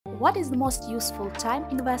What is the most useful time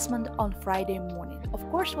investment on Friday morning? Of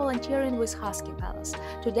course, volunteering with husky fellows.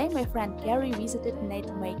 Today my friend Carrie visited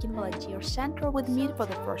Net Making Volunteer Center with me for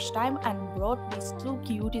the first time and brought these two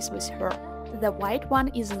cuties with her. The white one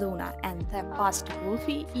is Luna and the fast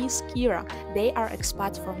Wolfie is Kira. They are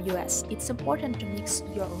expats from US. It's important to mix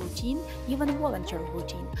your routine, even volunteer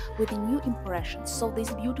routine, with new impressions, so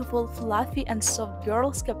these beautiful, fluffy and soft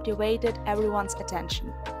girls captivated everyone's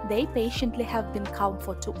attention. They patiently have been calm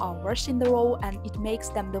for 2 hours in a row and it makes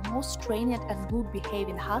them the most trained and good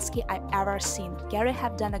behaving husky I've ever seen. Gary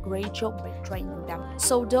have done a great job by training them.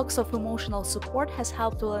 So Dogs of Emotional Support has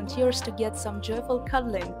helped volunteers to get some joyful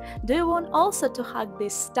cuddling. Do you want also to hug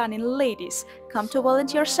these stunning ladies? Come to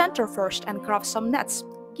Volunteer Center first and craft some nets.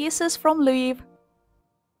 Kisses from Lviv!